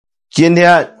今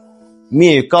天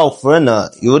蜜告夫人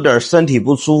了，有点身体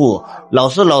不舒服。老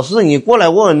师，你过来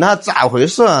问问他咋回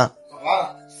事啊？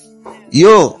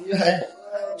哟，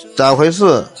咋回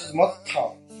事？怎么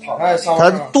躺在沙发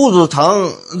他上？肚子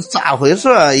疼，咋回事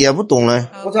啊？也不懂嘞。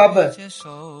我咋笨？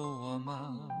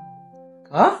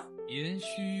啊？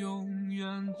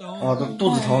哦，他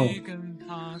肚子疼。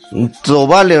走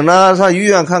吧，领着上医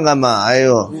院看看吧。哎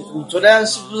呦，你昨天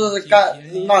是不是干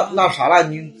那啥了？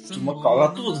你怎么搞到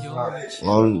肚子疼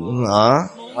啊？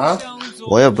啊？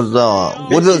我也不知道啊。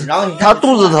他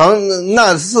肚子疼，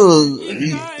那是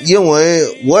因为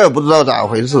我也不知道咋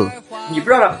回事。你不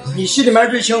知道，你心里面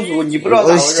最清楚，你不知道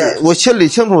咋回事。我心里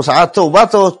清楚啥？走吧，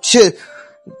走，起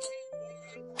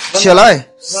来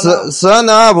，stand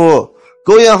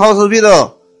up，go in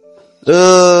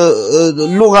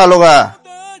hospital，look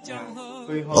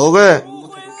at，OK，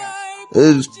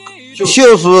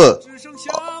袖子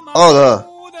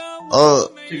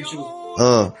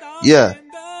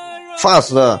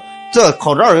out，yeah，fast，这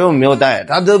口罩又没有戴，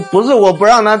他这不是我不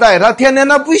让他戴，他天天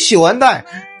他不喜欢戴，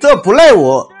这不赖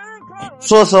我。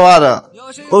说实话的，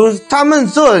他们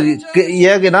这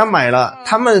也给他买了，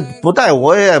他们不戴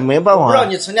我也没办法。不知道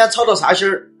你成天操到啥心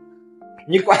儿，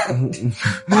你管？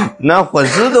那粉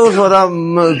丝都说他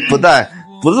们不戴，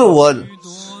不是我，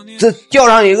这叫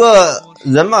上一个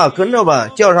人嘛，跟着吧，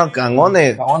叫上感光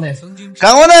的，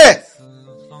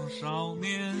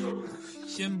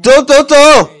走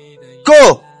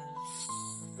 ，Go，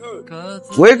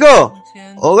 we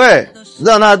go，OK，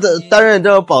 让他担任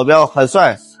这个保镖，很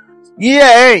帅。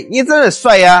耶，你真是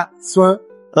帅呀！帅。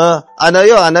and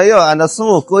you and 师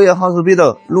傅 go in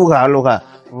hospital look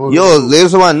you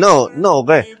this one no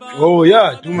okay. Oh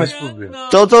yeah, too much problem.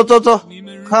 走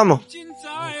come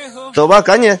走吧，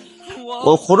赶紧，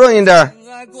我扶着你点。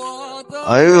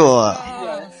哎呦，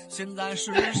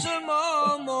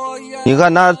你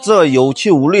看他这有气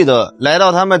无力的来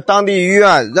到他们当地医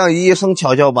院，让医生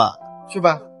瞧瞧吧。去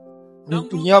吧，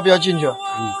你要不要进去？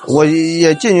我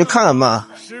也进去看看吧。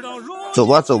走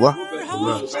吧，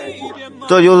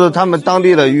这就是他们当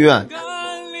地的医院。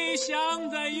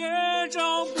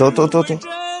走。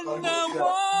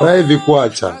哎，别过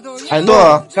去。很多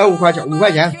啊，才5块钱，5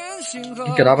块钱，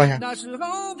你给他吧先。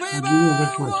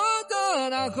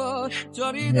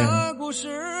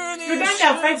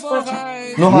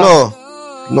No，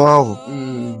 6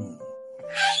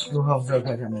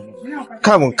块钱没有。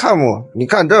看我，你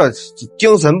看这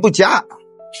精神不佳。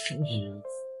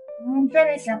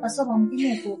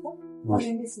哦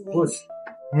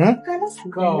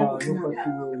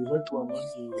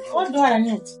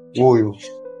哟，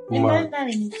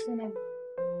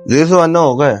你说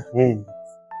no okay，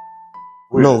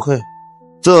 no okay，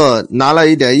 这拿了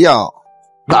一点药，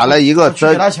打了一个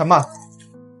针，给他钱吧，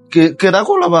给他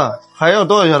过了吧？还要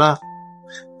多少钱呢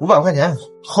？500块钱。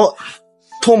好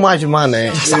，too much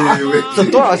money。这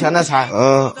多少钱的才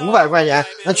？500块钱。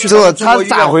那去这他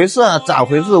咋回事啊？咋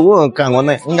回事？问问感光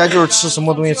的，应该就是吃什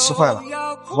么东西吃坏了。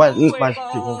What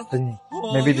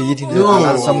maybe the eating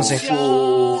something.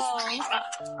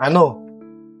 I know.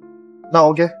 那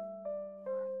OK。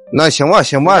那行吧，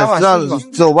让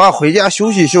走吧，回家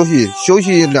休息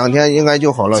2天应该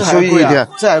就好了。休息1天，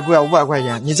这还贵啊，500块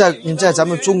钱。你在咱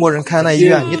们中国人开那医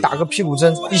院，你打个屁股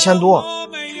针1000多。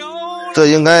这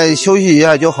应该休息一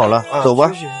下就好了，走吧，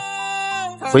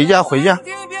回家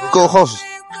 ，Go house，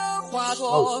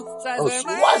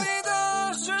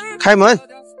开门。